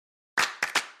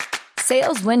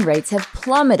sales win rates have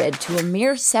plummeted to a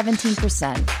mere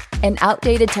 17%, and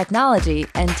outdated technology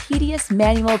and tedious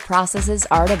manual processes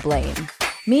are to blame.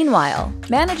 Meanwhile,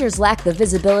 managers lack the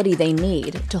visibility they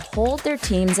need to hold their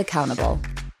teams accountable.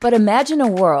 But imagine a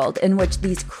world in which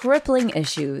these crippling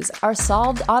issues are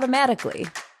solved automatically.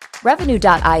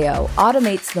 Revenue.io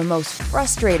automates the most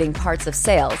frustrating parts of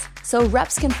sales so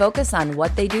reps can focus on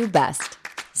what they do best: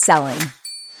 selling.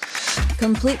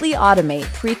 Completely automate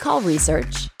pre-call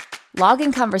research,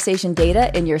 logging conversation data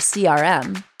in your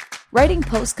CRM, writing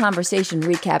post-conversation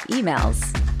recap emails,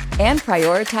 and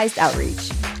prioritized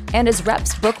outreach. And as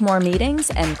reps book more meetings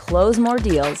and close more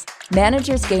deals,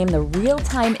 managers gain the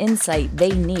real-time insight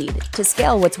they need to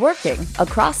scale what's working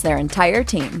across their entire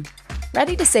team.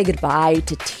 Ready to say goodbye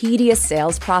to tedious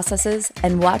sales processes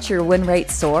and watch your win rate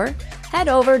soar? Head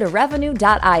over to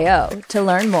Revenue.io to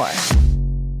learn more.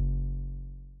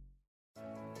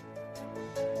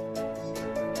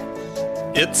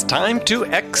 It's time to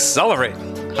accelerate.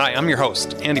 Hi, I'm your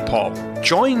host, Andy Paul.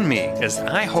 Join me as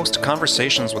I host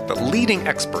conversations with the leading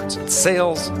experts in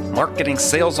sales, marketing,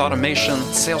 sales automation,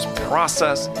 sales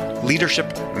process,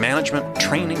 leadership, management,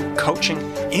 training, coaching,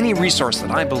 any resource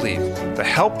that I believe to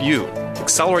help you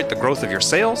accelerate the growth of your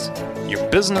sales, your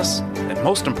business, and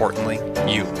most importantly,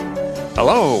 you.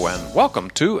 Hello, and welcome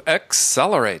to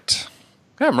Accelerate.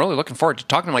 I'm really looking forward to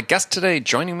talking to my guest today.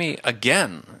 Joining me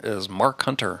again is Mark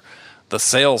Hunter, the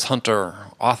sales hunter,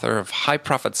 author of High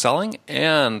Profit Selling,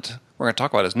 and we're going to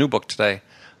talk about his new book today,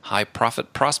 High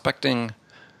Profit Prospecting.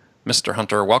 Mr.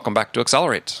 Hunter, welcome back to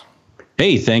Accelerate.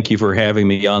 Hey, thank you for having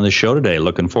me on the show today.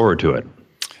 Looking forward to it.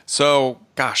 So,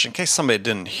 gosh, in case somebody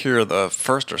didn't hear the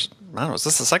first, or I don't know, is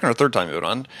this the second or third time you were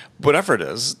on? Whatever it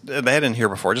is, they didn't hear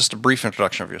before. Just a brief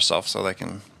introduction of yourself so they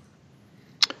can...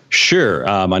 Sure.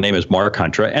 My name is Mark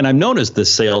Hunter, and I'm known as the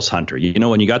sales hunter. You know,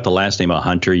 when you got the last name of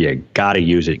Hunter, you got to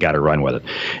use it, got to run with it.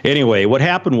 Anyway, what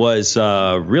happened was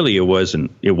really it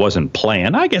wasn't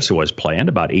planned. I guess it was planned.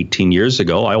 About 18 years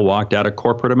ago, I walked out of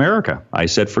corporate America. I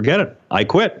said, forget it. I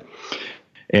quit.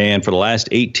 And for the last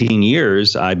 18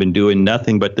 years, I've been doing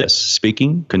nothing but this: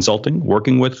 speaking, consulting,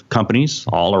 working with companies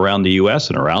all around the U.S.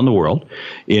 and around the world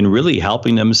in really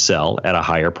helping them sell at a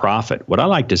higher profit. What I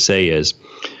like to say is,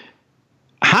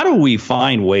 how do we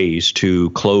find ways to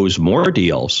close more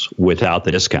deals without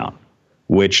the discount?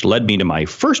 Which led me to my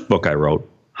first book I wrote,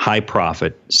 High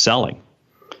Profit Selling,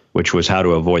 which was how to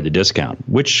avoid the discount,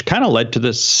 which kind of led to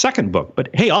the second book. But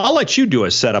hey, I'll let you do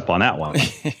a setup on that one.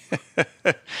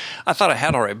 I thought I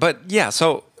had already. But yeah,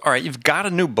 so, all right, you've got a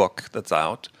new book that's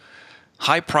out,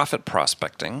 High Profit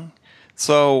Prospecting.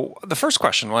 So the first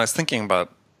question when I was thinking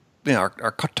about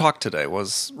our talk today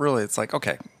was really, it's like,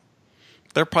 okay,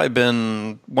 there have probably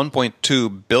been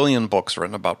 1.2 billion books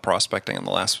written about prospecting in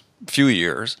the last few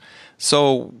years.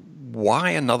 So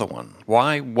why another one?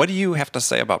 What do you have to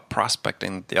say about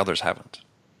prospecting that the others haven't?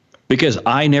 Because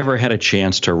I never had a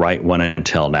chance to write one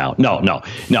until now. No.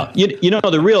 You know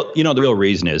the real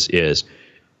reason is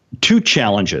two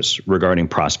challenges regarding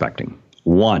prospecting.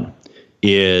 One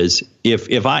is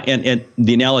if I and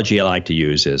the analogy I like to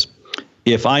use is,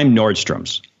 if I'm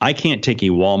Nordstrom's, I can't take a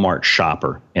Walmart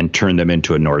shopper and turn them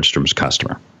into a Nordstrom's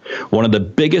customer. One of the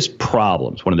biggest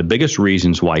problems, one of the biggest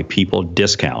reasons why people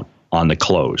discount on the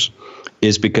close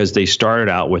is because they started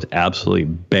out with absolutely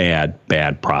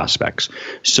bad prospects.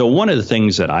 So one of the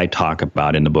things that I talk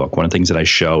about in the book, one of the things that I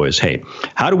show is, hey,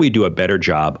 how do we do a better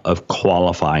job of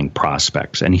qualifying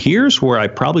prospects? And here's where I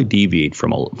probably deviate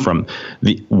from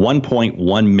the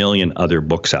 1.1 million other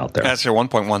books out there. That's your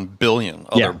 1.1 billion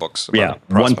other books. Yeah,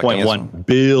 1.1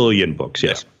 billion books,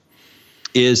 yes. Yeah.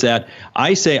 Is that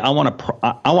I say I want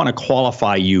to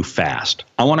qualify you fast.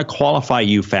 I want to qualify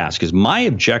you fast because my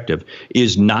objective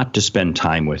is not to spend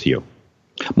time with you.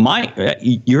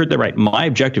 You heard that right. My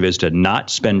objective is to not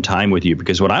spend time with you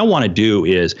because what I want to do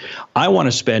is I want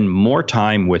to spend more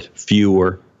time with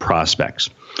fewer prospects.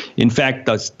 In fact,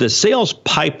 the sales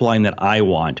pipeline that I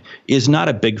want is not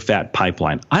a big fat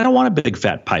pipeline. I don't want a big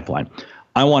fat pipeline.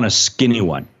 I want a skinny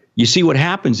one. You see, what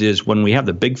happens is when we have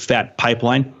the big fat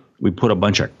pipeline, we put a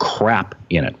bunch of crap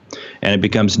in it, and it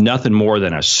becomes nothing more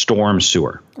than a storm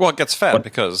sewer. Well, it gets fat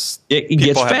because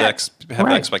people have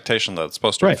the expectation that it's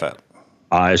supposed to be fat.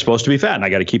 It's supposed to be fat, and I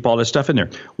got to keep all this stuff in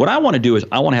there. What I want to do is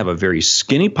I want to have a very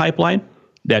skinny pipeline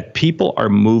that people are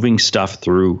moving stuff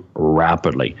through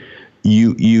rapidly.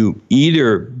 You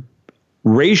either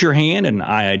raise your hand and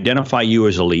I identify you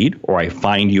as a lead, or I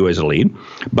find you as a lead,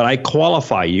 but I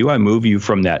qualify you. I move you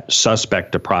from that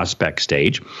suspect to prospect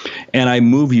stage, and I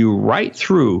move you right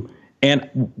through. And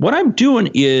what I'm doing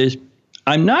is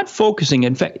I'm not focusing.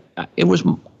 In fact, it was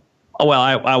Well,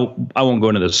 I won't go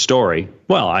into the story.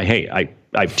 Well, I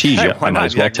tease you. I might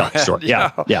as well tell the story.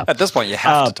 Yeah. At this point, you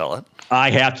have to tell it. I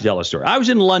have to tell a story. I was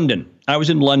in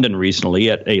London recently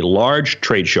at a large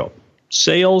trade show,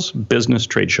 sales business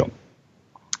trade show.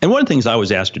 And one of the things I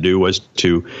was asked to do was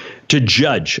to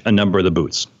judge a number of the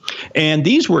booths. And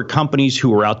these were companies who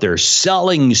were out there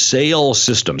selling sales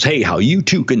systems. Hey, how you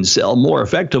too can sell more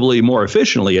effectively, more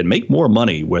efficiently, and make more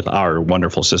money with our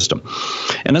wonderful system.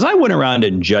 And as I went around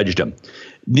and judged them,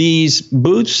 these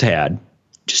booths had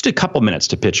just a couple minutes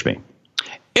to pitch me.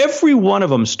 Every one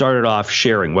of them started off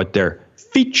sharing what their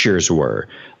features were.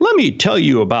 Let me tell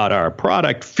you about our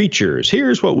product features.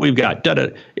 Here's what we've got.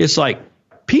 It's like,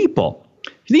 people,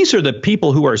 these are the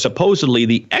people who are supposedly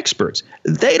the experts.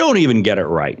 They don't even get it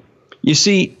right. You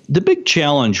see, the big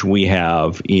challenge we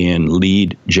have in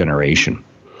lead generation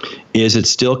is it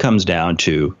still comes down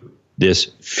to this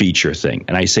feature thing.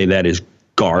 And I say that is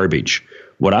garbage.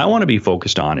 What I want to be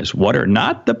focused on is what are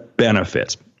not the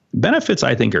benefits. Benefits,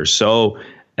 I think, are so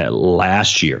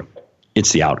last year.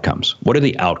 It's the outcomes. What are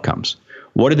the outcomes?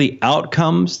 What are the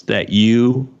outcomes that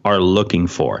you are looking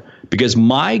for? Because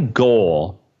my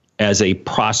goal as a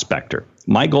prospector,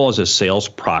 my goal as a sales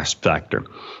prospector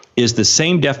is the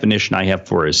same definition I have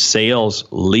for a sales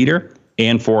leader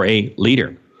and for a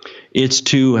leader. It's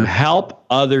to help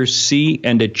others see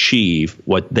and achieve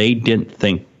what they didn't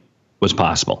think was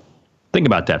possible. Think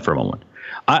about that for a moment.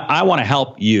 I want to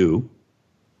help you,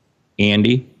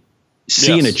 Andy,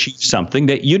 see and achieve something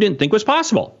that you didn't think was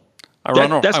possible.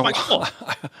 That's my goal.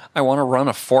 I want to run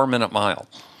a 4-minute mile.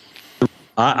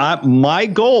 My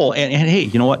goal, and hey,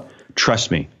 you know what?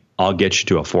 Trust me, I'll get you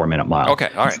to a 4-minute mile. Okay,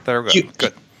 all right, there we go.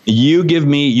 Good. You give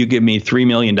me $3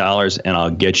 million, and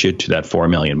I'll get you to that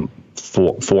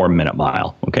 4-minute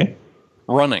mile. Okay.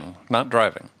 Running, not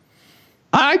driving.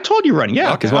 I told you running,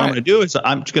 yeah. Because what I'm going to do is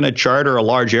I'm just going to charter a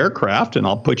large aircraft, and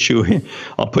I'll put you in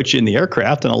the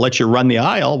aircraft, and I'll let you run the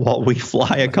aisle while we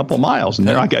fly a couple miles, and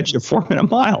then I got you a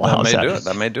 4-minute mile.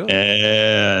 That may do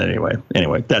it.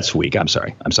 Anyway, that's weak. I'm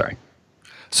sorry.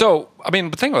 So, I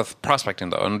mean, the thing with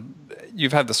prospecting, though, and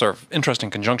you've had this sort of interesting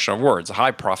conjunction of words,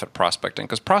 high profit prospecting,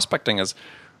 because prospecting is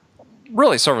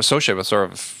really sort of associated with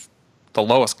sort of the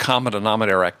lowest common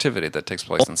denominator activity that takes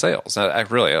place in sales,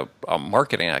 really a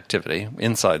marketing activity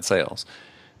inside sales.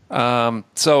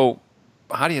 So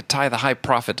how do you tie the high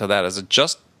profit to that? Is it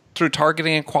just through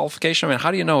targeting and qualification? I mean, how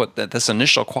do you know that this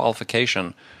initial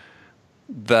qualification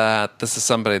that this is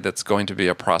somebody that's going to be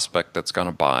a prospect that's going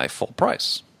to buy full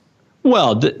price?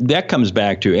 Well, that comes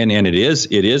back to, and it is,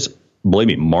 believe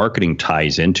me, marketing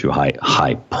ties into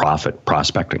high profit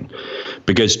prospecting,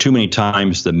 because too many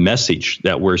times the message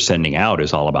that we're sending out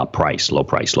is all about price, low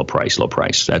price, low price, low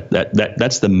price.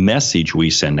 That's the message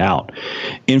we send out.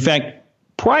 In fact,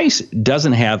 price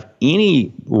doesn't have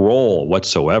any role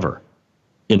whatsoever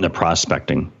in the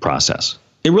prospecting process.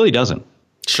 It really doesn't.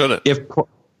 Should it?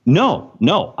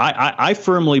 No. I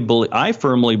firmly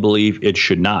believe it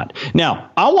should not.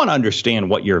 Now, I want to understand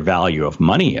what your value of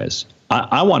money is.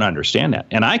 I want to understand that,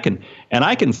 and I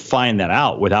can find that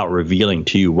out without revealing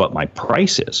to you what my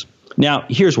price is. Now,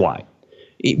 here's why: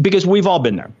 because we've all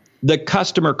been there. The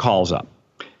customer calls up,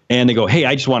 and they go, "Hey,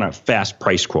 I just want a fast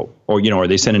price quote," or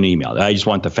they send an email. "I just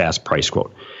want the fast price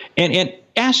quote," and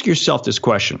ask yourself this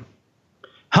question: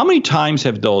 how many times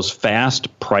have those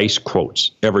fast price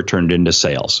quotes ever turned into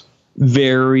sales?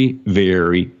 Very,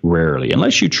 very rarely,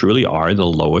 unless you truly are the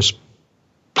lowest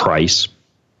price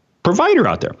provider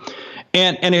out there.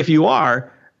 And if you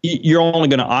are, you're only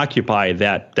going to occupy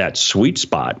that sweet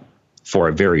spot for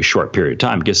a very short period of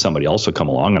time, because somebody else will come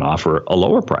along and offer a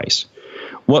lower price.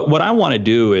 What I want to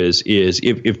do is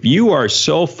if you are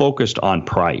so focused on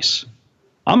price,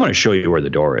 I'm going to show you where the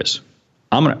door is.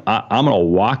 I'm going to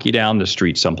walk you down the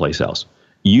street someplace else.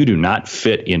 You do not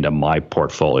fit into my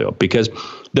portfolio, because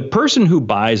the person who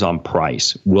buys on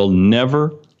price will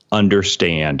never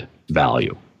understand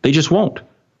value. They just won't.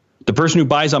 The person who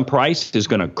buys on price is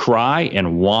going to cry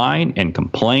and whine and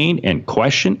complain and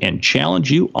question and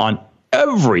challenge you on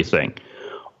everything,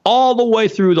 all the way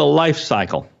through the life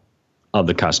cycle of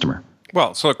the customer.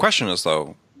 Well, so the question is,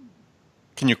 though,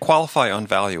 can you qualify on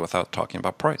value without talking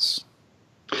about price?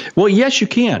 Well, yes, you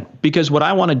can, because what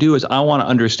I want to do is I want to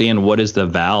understand what is the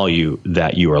value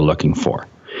that you are looking for.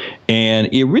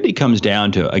 And it really comes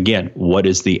down to, again, what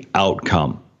is the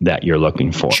outcome that you're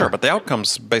looking for? Sure, but the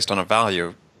outcome's based on a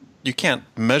value. You can't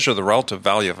measure the relative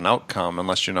value of an outcome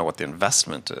unless you know what the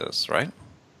investment is, right?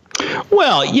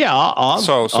 Well, yeah.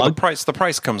 So the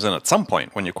price comes in at some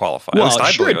point when you qualify. Well, at least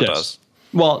I believe it does.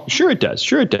 Well, sure it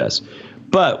does.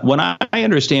 But when I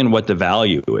understand what the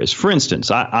value is, for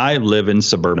instance, I live in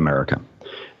suburban America,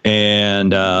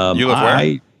 And you live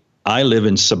where? I live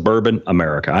in suburban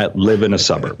America. I live in a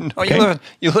suburb. No, okay?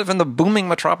 you live in the booming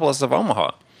metropolis of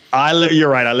Omaha. You're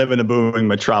right. I live in the booming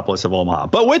metropolis of Omaha.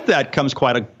 But with that comes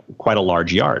quite a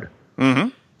large yard. Mm-hmm.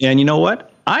 And you know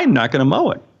what? I'm not going to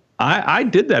mow it. I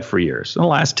did that for years. In the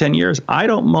last 10 years, I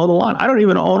don't mow the lawn. I don't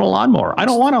even own a lawnmower. I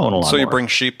don't want to own a lawnmower. So you bring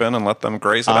sheep in and let them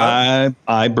graze it out?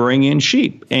 I bring in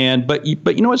sheep. But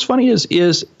you know what's funny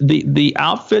is the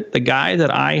outfit, the guy that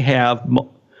I have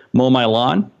mow my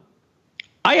lawn,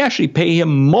 I actually pay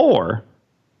him more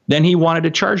than he wanted to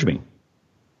charge me.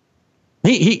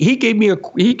 He gave me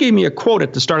a quote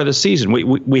at the start of the season.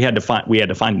 We had to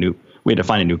find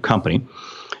a new company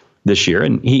this year,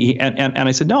 and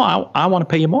I said, no, I want to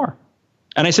pay you more.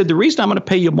 And I said, the reason I'm going to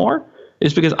pay you more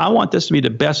is because I want this to be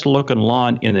the best looking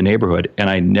lawn in the neighborhood, and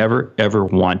I never ever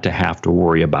want to have to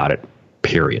worry about it.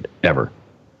 Period. Ever.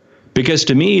 Because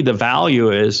to me, the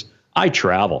value is I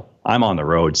travel. I'm on the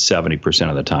road 70%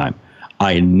 of the time.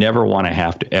 I never want to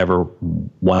have to ever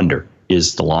wonder,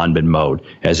 is the lawn been mowed?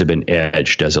 Has it been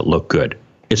edged? Does it look good?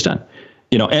 It's done.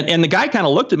 And the guy kind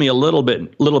of looked at me a little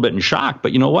bit in shock,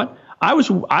 but you know what? I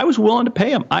was willing to pay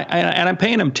him. And I'm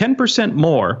paying him 10%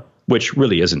 more, which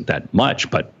really isn't that much,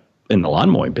 but in the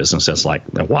lawn mowing business, that's like,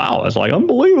 wow, that's like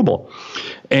unbelievable.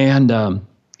 And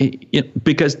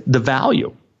because the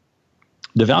value.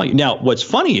 Now, what's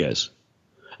funny is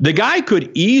the guy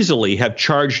could easily have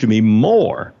charged me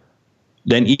more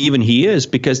than even he is,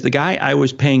 because the guy I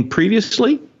was paying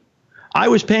previously, I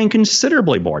was paying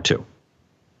considerably more to,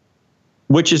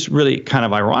 which is really kind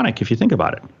of ironic if you think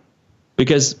about it.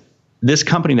 Because this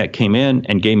company that came in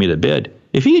and gave me the bid,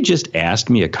 if he had just asked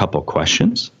me a couple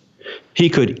questions, he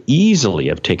could easily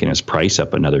have taken his price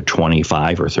up another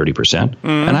 25 or 30%,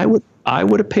 and I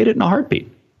would have paid it in a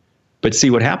heartbeat. But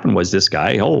see, what happened was this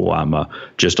guy, I'm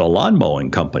just a lawn mowing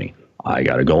company. I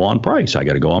got to go on price.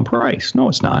 No,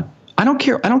 it's not. I don't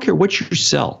care what you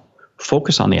sell.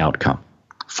 Focus on the outcome.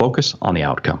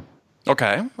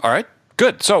 Okay. All right.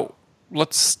 Good. So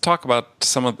let's talk about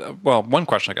one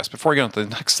question, I guess, before we get into the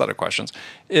next set of questions.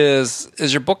 Is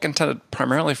your book intended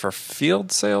primarily for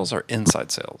field sales or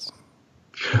inside sales?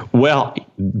 Well,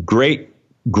 great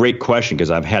question, because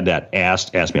I've had that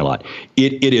asked me a lot.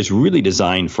 It is really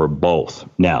designed for both.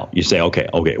 Now, you say, okay,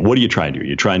 what are you trying to do?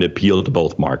 You're trying to appeal to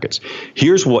both markets.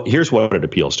 Here's what it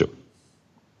appeals to.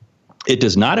 It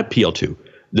does not appeal to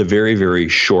the very, very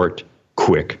short,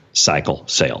 quick cycle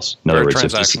sales. In other words,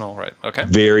 transactional, right? Okay.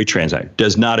 Very transactional.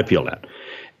 Does not appeal to that.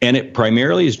 And it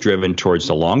primarily is driven towards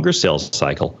the longer sales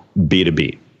cycle,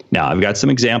 B2B. Now, I've got some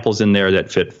examples in there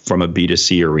that fit from a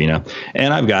B2C arena,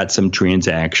 and I've got some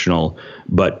transactional,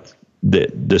 but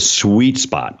the sweet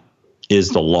spot is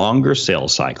the longer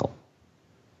sales cycle,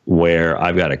 where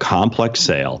I've got a complex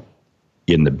sale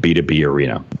in the B2B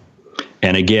arena.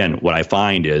 And again, what I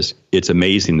find is it's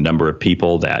amazing the number of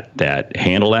people that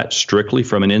handle that strictly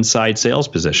from an inside sales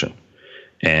position.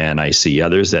 And I see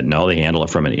others that they handle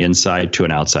it from an inside to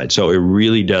an outside. So it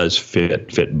really does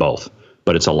fit both,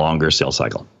 but it's a longer sales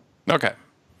cycle. Okay.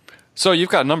 So you've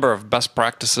got a number of best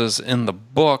practices in the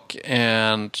book,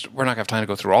 and we're not going to have time to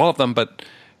go through all of them, but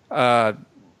I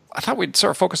thought we'd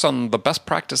sort of focus on the best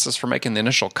practices for making the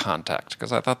initial contact,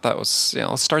 because I thought that was,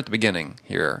 let's start at the beginning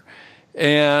here.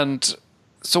 And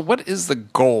so what is the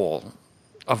goal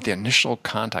of the initial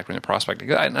contact when you're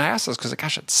prospecting? And I ask this because,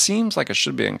 gosh, it seems like it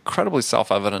should be incredibly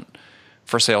self-evident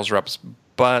for sales reps,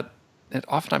 but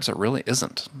oftentimes it really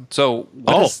isn't. So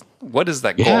what is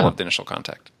that goal of the initial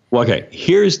contact? Well, okay,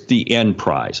 here's the end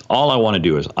prize. All I want to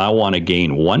do is I want to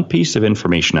gain one piece of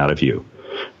information out of you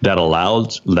that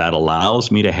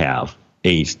allows me to have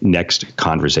a next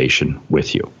conversation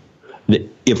with you.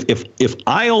 If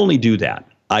I only do that,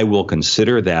 I will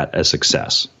consider that a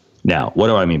success. Now, what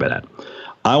do I mean by that?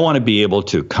 I want to be able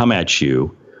to come at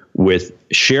you with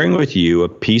sharing with you a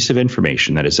piece of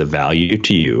information that is of value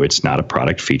to you. It's not a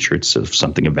product feature. It's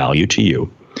something of value to you.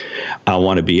 I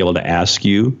want to be able to ask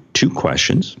you 2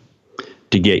 questions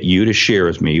to get you to share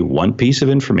with me one piece of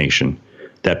information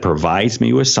that provides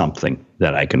me with something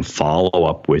that I can follow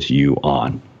up with you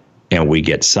on. And we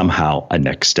get somehow a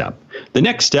next step. The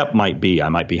next step might be, I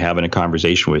might be having a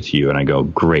conversation with you and I go,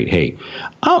 great, hey,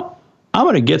 I'm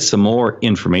going to get some more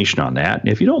information on that. And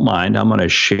if you don't mind, I'm going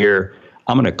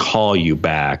to call you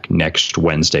back next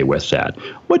Wednesday with that.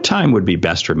 What time would be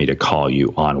best for me to call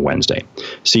you on Wednesday?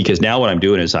 See, because now what I'm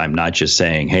doing is I'm not just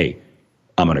saying, hey,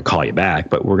 I'm going to call you back,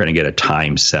 but we're going to get a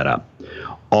time set up.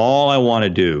 All I want to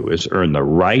do is earn the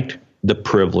right, the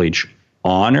privilege,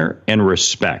 honor, and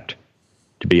respect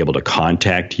to be able to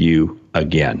contact you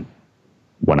again.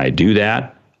 When I do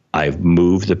that, I've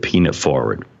moved the peanut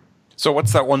forward. So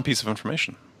what's that one piece of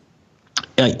information?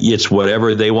 It's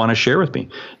whatever they want to share with me.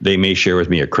 They may share with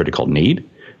me a critical need.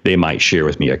 They might share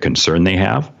with me a concern they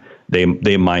have.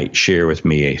 They might share with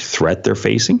me a threat they're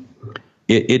facing.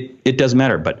 It doesn't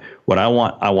matter. But what I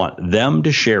want them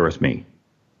to share with me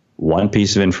one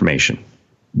piece of information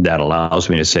that allows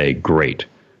me to say, great,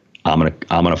 I'm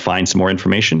gonna find some more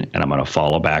information and I'm gonna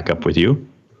follow back up with you.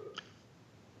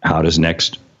 How does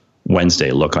next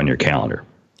Wednesday look on your calendar?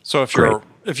 So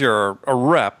if you're a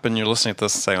rep and you're listening to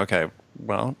this and saying, okay,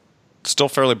 well, still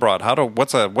fairly broad.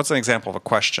 What's an example of a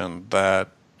question that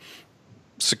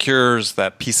secures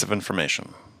that piece of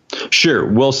information? Sure.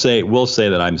 We'll say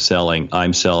that I'm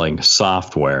selling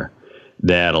software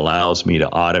that allows me to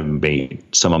automate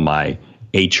some of my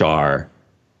HR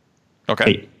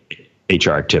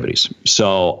activities.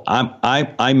 So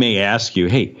I may ask you,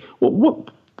 hey,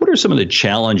 what are some of the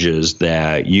challenges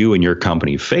that you and your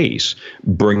company face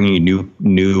bringing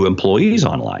new employees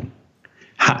online?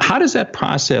 How does that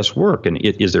process work? And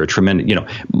is there a tremendous,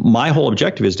 my whole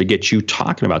objective is to get you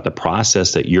talking about the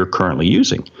process that you're currently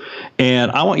using.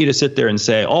 And I want you to sit there and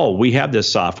say, oh, we have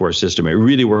this software system. It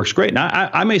really works great. And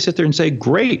I may sit there and say,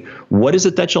 great. What is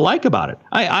it that you like about it?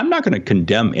 I'm not going to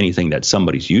condemn anything that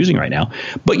somebody's using right now.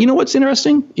 But you know what's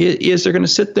interesting is they're going to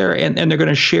sit there and they're going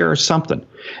to share something.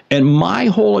 And my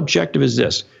whole objective is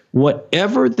this.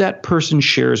 Whatever that person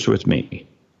shares with me,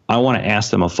 I want to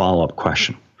ask them a follow-up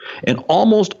question. And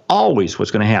almost always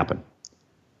what's going to happen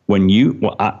when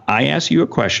I ask you a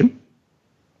question,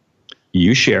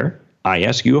 you share, I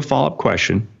ask you a follow-up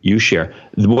question, you share.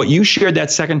 What you shared that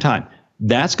second time,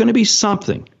 that's going to be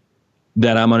something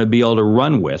that I'm going to be able to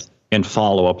run with and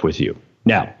follow up with you.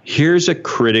 Now, here's a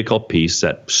critical piece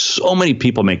that so many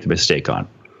people make the mistake on.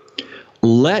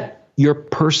 Let your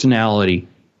personality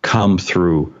come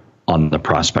through on the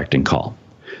prospecting call.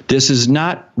 This is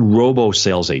not robo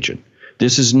sales agent.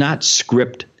 This is not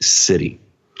script city.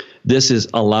 This is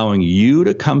allowing you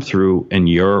to come through in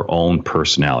your own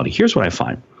personality. Here's what I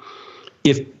find.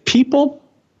 If people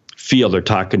feel they're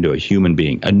talking to a human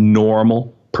being, a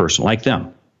normal person like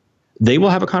them, they will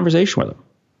have a conversation with them.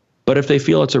 But if they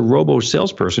feel it's a robo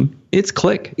salesperson, it's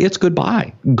click, it's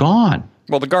goodbye, gone.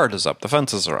 Well, the guard is up. The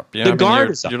fences are up. The guard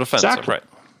is up. You're defensive, exactly.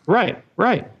 Right.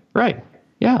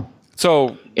 Yeah.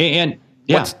 So, and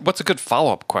what's a good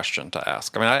follow-up question to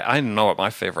ask? I mean, I know what my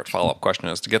favorite follow-up question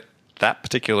is to get that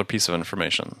particular piece of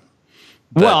information.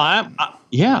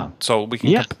 So we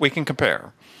can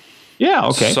compare. Yeah.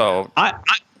 Okay. So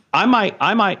I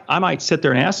might sit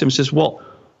there and ask him. Says, well,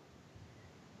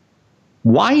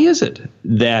 why is it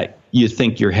that you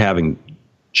think you're having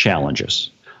challenges?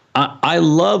 I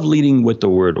love leading with the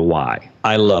word why.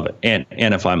 I love it. And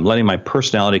if I'm letting my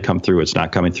personality come through, it's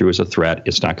not coming through as a threat.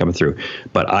 It's not coming through.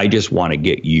 But I just want to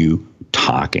get you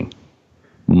talking.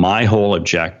 My whole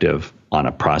objective on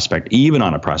a prospect, even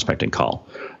on a prospecting call,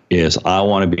 is I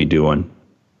want to be doing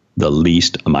the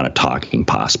least amount of talking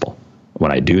possible.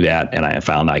 When I do that, and I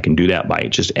found I can do that by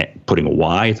just putting a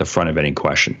why at the front of any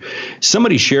question.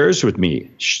 Somebody shares with me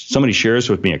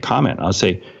a comment. I'll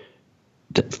say,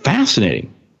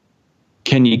 fascinating.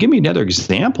 Can you give me another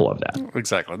example of that?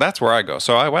 Exactly. That's where I go.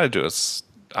 So what I do is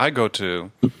I go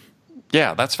to,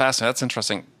 that's fascinating. That's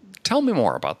interesting. Tell me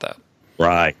more about that.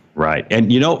 Right.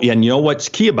 And you know what's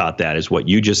key about that is what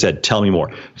you just said. Tell me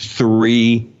more.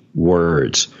 3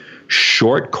 words.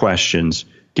 Short questions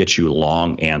get you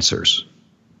long answers.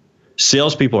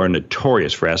 Salespeople are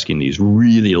notorious for asking these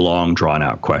really long,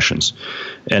 drawn-out questions.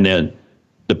 And then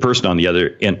the person on the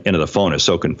other end of the phone is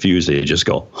so confused, they just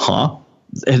go, huh?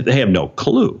 They have no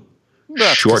clue.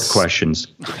 Short questions.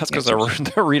 That's because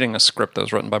they're reading a script that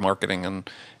was written by marketing, and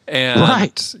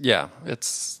right. Yeah,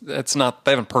 it's not.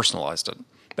 They haven't personalized it.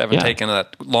 They haven't taken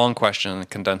that long question and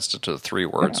condensed it to 3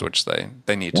 words, which they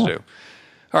need to do.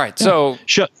 All right, so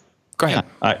go ahead.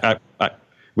 I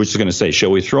was just going to say,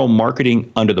 shall we throw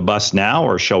marketing under the bus now,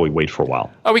 or shall we wait for a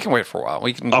while? Oh, we can wait for a while.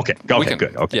 We can. Okay.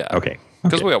 Good. Okay. Yeah. Okay.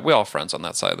 Because we all have friends on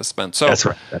that side of the spin. So that's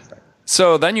right.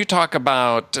 So then you talk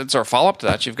about, it's our follow-up to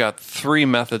that, you've got 3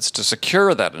 methods to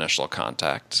secure that initial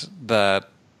contact that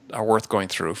are worth going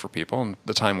through for people. And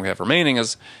the time we have remaining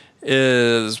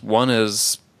is one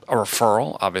is a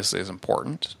referral, obviously is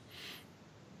important.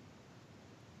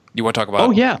 You want to talk about?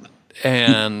 Oh, yeah.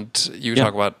 And you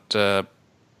talk about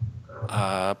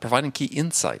providing key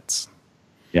insights.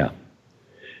 Yeah.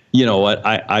 You know what?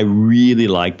 I really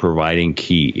like providing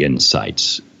key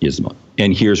insights, Isma.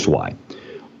 And here's why.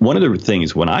 One of the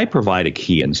things, when I provide a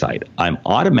key insight, I'm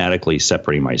automatically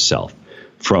separating myself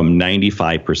from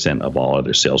 95% of all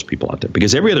other salespeople out there.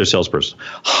 Because every other salesperson,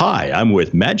 hi, I'm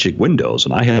with Magic Windows,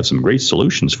 and I have some great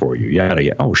solutions for you. Yada,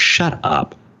 yada. Oh, shut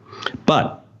up.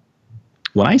 But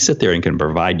when I sit there and can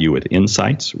provide you with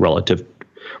insights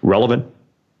relevant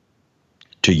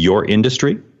to your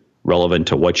industry, relevant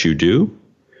to what you do,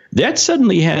 that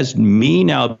suddenly has me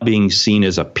now being seen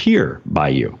as a peer by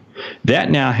you. That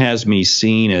now has me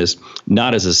seen as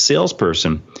not as a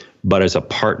salesperson, but as a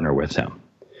partner with them.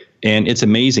 And it's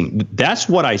amazing. That's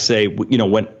what I say,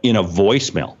 when in a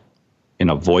voicemail,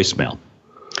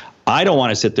 I don't want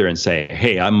to sit there and say,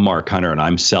 hey, I'm Mark Hunter and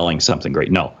I'm selling something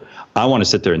great. No, I want to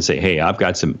sit there and say, hey, I've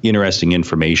got some interesting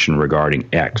information regarding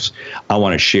X. I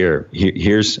want to share.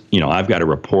 Here's, I've got a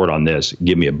report on this.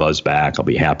 Give me a buzz back. I'll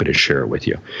be happy to share it with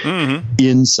you. Mm-hmm.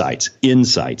 Insights.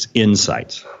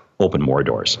 Open more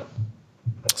doors.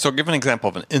 So give an example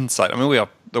of an insight. I mean, we have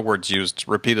the words used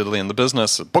repeatedly in the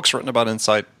business. Books written about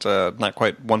insight, not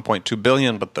quite 1.2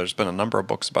 billion, but there's been a number of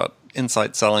books about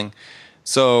insight selling.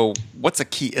 So what's a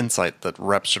key insight that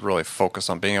reps should really focus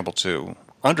on being able to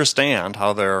understand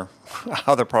how their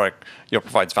product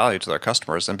provides value to their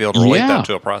customers and be able to relate that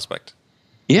to a prospect?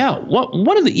 Yeah,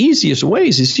 one of the easiest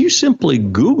ways is you simply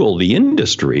Google the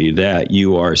industry that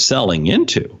you are selling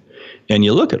into, and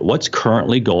you look at what's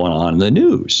currently going on in the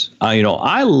news.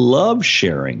 I love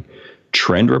sharing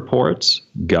trend reports,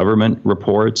 government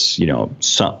reports.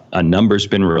 A number's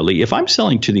been released. If I'm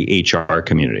selling to the HR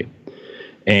community,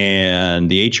 and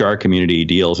the HR community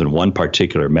deals in one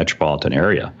particular metropolitan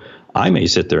area, I may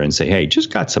sit there and say, hey,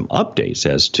 just got some updates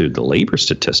as to the labor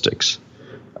statistics,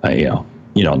 in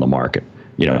the market.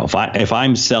 If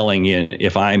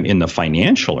I'm in the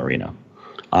financial arena,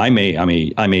 I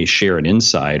may share an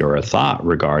insight or a thought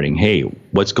regarding, hey,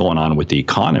 what's going on with the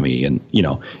economy and,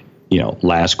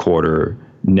 last quarter,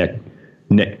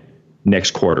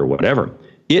 next quarter, whatever.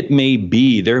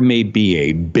 There may be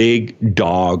a big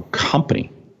dog company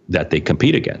that they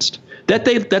compete against, that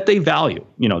they value,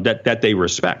 that they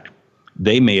respect.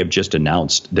 They may have just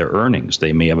announced their earnings.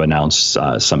 They may have announced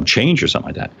some change or something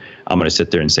like that. I'm going to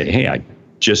sit there and say, hey, I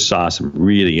just saw some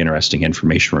really interesting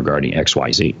information regarding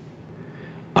XYZ.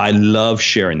 I love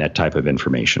sharing that type of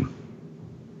information.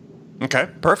 Okay,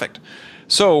 perfect.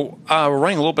 So we're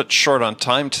running a little bit short on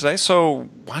time today. So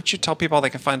why don't you tell people how they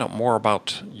can find out more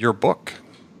about your book?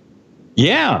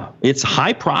 Yeah, it's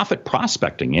High Profit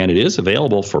Prospecting, and it is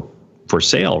available for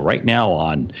sale right now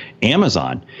on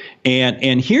Amazon.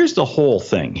 And here's the whole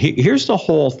thing. Here's the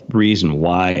whole reason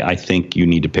why I think you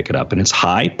need to pick it up. And it's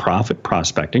High Profit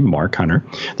Prospecting, Mark Hunter,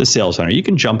 the Sales Hunter. You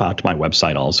can jump out to my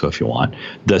website also if you want,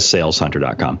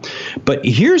 thesaleshunter.com. But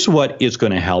here's what it's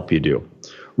going to help you do.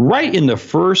 Right in the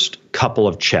first couple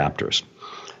of chapters,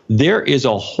 there is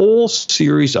a whole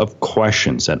series of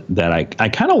questions that I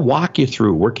kind of work you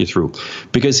through,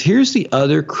 because here's the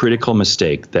other critical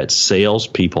mistake that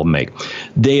salespeople make.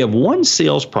 They have one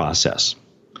sales process.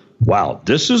 Wow,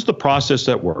 this is the process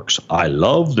that works. I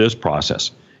love this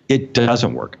process. It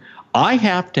doesn't work. I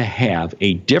have to have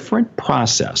a different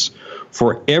process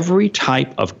for every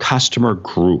type of customer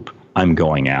group I'm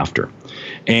going after.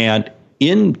 And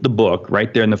in the book,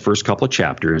 right there in the first couple of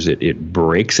chapters, it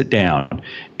breaks it down.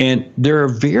 And there are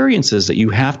variances that you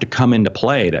have to come into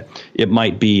play. That it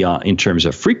might be in terms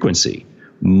of frequency,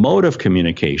 mode of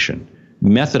communication,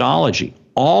 methodology,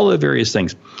 all the various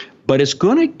things. But it's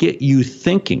going to get you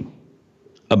thinking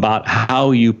about how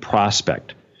you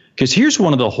prospect. Because here's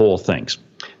one of the whole things.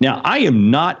 Now, I am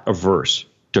not averse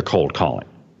to cold calling.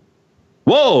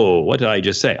 Whoa, what did I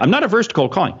just say? I'm not averse to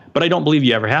cold calling, but I don't believe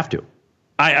you ever have to.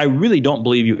 I really don't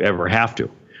believe you ever have to.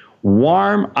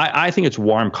 I think it's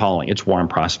warm calling. It's warm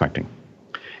prospecting.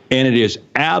 And it is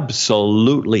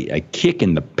absolutely a kick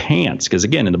in the pants. Because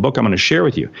again, in the book, I'm going to share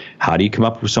with you, how do you come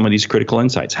up with some of these critical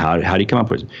insights? How do you come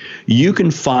up with it? You can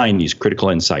find these critical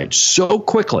insights so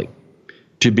quickly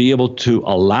to be able to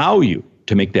allow you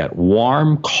to make that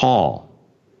warm call.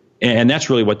 And that's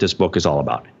really what this book is all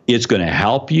about. It's going to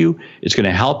help you. It's going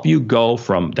to help you go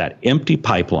from that empty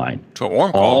pipeline to a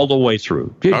warm call, all the way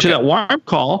through to that warm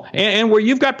call, and where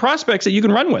you've got prospects that you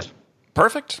can run with.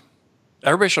 Perfect.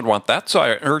 Everybody should want that. So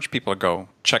I urge people to go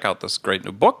check out this great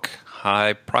new book,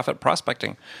 High Profit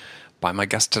Prospecting, by my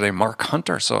guest today, Mark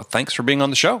Hunter. So thanks for being on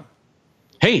the show.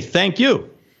 Hey, thank you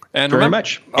very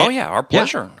much. Oh, yeah, our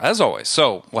pleasure, as always.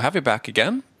 So we'll have you back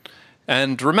again.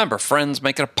 And remember, friends,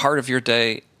 make it a part of your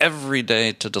day every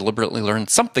day to deliberately learn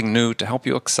something new to help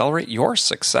you accelerate your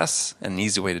success. And an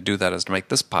easy way to do that is to make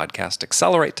this podcast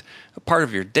Accelerate a part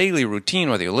of your daily routine,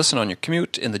 whether you listen on your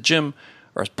commute, in the gym,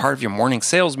 or as part of your morning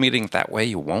sales meeting. That way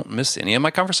you won't miss any of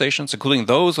my conversations, including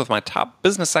those with my top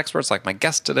business experts like my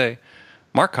guest today,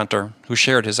 Mark Hunter, who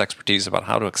shared his expertise about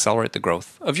how to accelerate the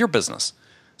growth of your business.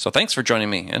 So thanks for joining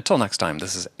me. Until next time,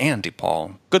 this is Andy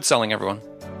Paul. Good selling, everyone.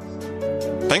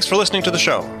 Thanks for listening to the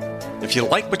show. If you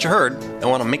like what you heard and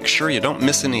want to make sure you don't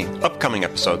miss any upcoming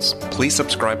episodes, please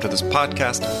subscribe to this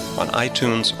podcast on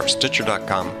iTunes or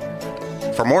Stitcher.com.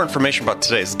 For more information about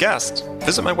today's guest,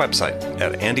 visit my website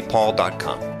at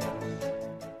andypaul.com.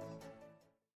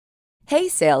 Hey,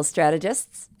 sales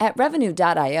strategists. At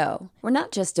Revenue.io, we're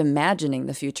not just imagining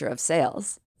the future of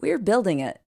sales, we're building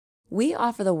it. We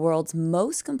offer the world's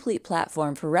most complete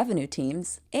platform for revenue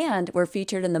teams, and we're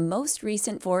featured in the most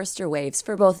recent Forrester Waves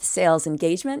for both sales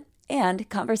engagement and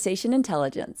conversation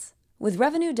intelligence. With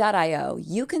Revenue.io,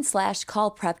 you can slash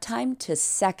call prep time to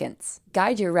seconds,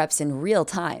 guide your reps in real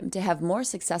time to have more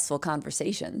successful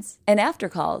conversations. And after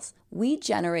calls, we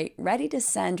generate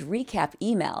ready-to-send recap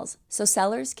emails so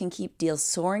sellers can keep deals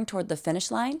soaring toward the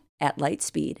finish line at light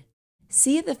speed.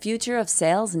 See the future of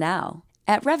sales now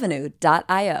at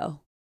Revenue.io.